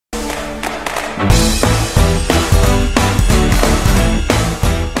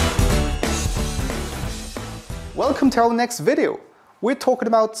Welcome to our next video. We're talking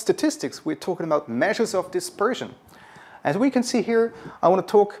about statistics, we're talking about measures of dispersion. As we can see here, I want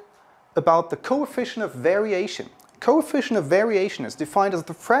to talk about the coefficient of variation. Coefficient of variation is defined as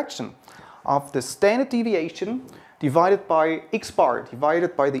the fraction of the standard deviation divided by x bar,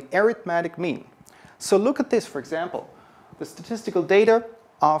 divided by the arithmetic mean. So look at this, for example, the statistical data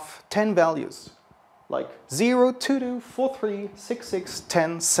of 10 values, like 0, 2, 2, 4, 3, 6, 6,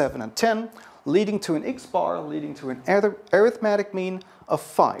 10, 7, and 10, leading to an x bar, leading to an arithmetic mean of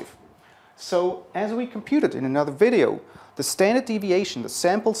 5. So as we computed in another video, the standard deviation, the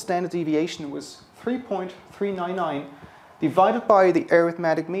sample standard deviation was 3.399 divided by the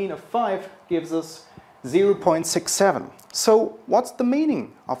arithmetic mean of 5 gives us 0.67. So what's the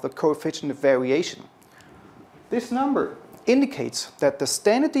meaning of the coefficient of variation? This number indicates that the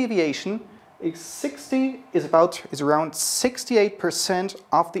standard deviation is around 68%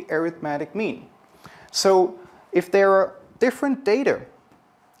 of the arithmetic mean. So if there are different data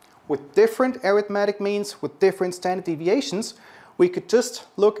with different arithmetic means, with different standard deviations, we could just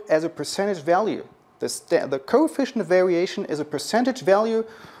look as a percentage value. The coefficient of variation is a percentage value.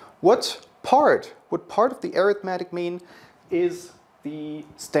 What part of the arithmetic mean is the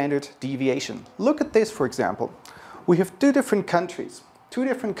standard deviation? Look at this, for example. We have two different countries,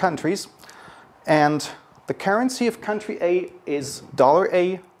 and the currency of country A is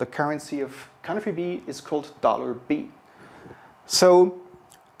 $A, the currency of country B is called $B. So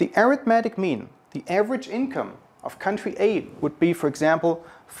the arithmetic mean, the average income of country A would be, for example,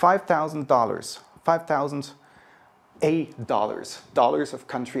 $5,000, dollars of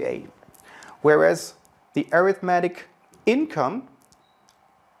country A. Whereas the arithmetic income,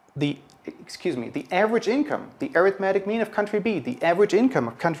 the average income, the arithmetic mean of country B, the average income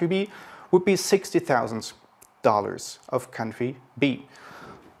of country B would be $60,000 of country B.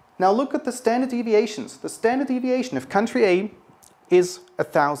 Now look at the standard deviations. The standard deviation of country A is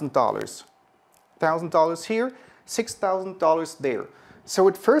 $1,000. $1,000 here, $6,000 there. So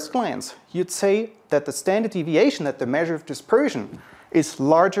at first glance, you'd say that the standard deviation, that the measure of dispersion, is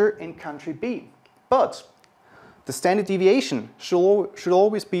larger in country B. But the standard deviation should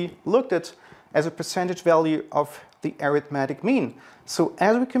always be looked at as a percentage value of the arithmetic mean. So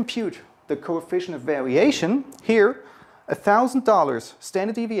as we compute the coefficient of variation, here $1,000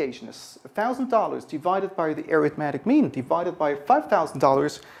 standard deviation is $1,000 divided by the arithmetic mean divided by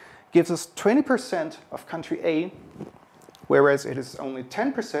 $5,000 gives us 20% of country A, whereas it is only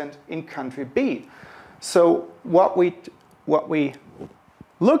 10% in country B. So what we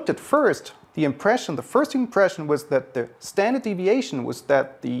looked at first, the first impression was that the standard deviation was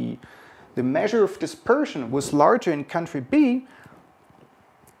that the measure of dispersion was larger in country B,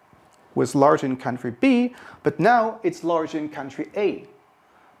 but now it's larger in country A.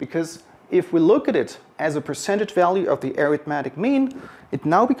 Because if we look at it as a percentage value of the arithmetic mean, it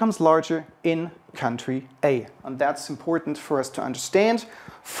now becomes larger in country A. And that's important for us to understand.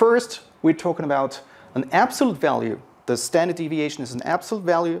 First, we're talking about an absolute value. The standard deviation is an absolute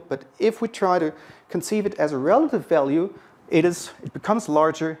value, but if we try to conceive it as a relative value, it becomes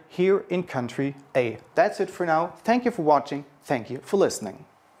larger here in country A. That's it for now. Thank you for watching. Thank you for listening.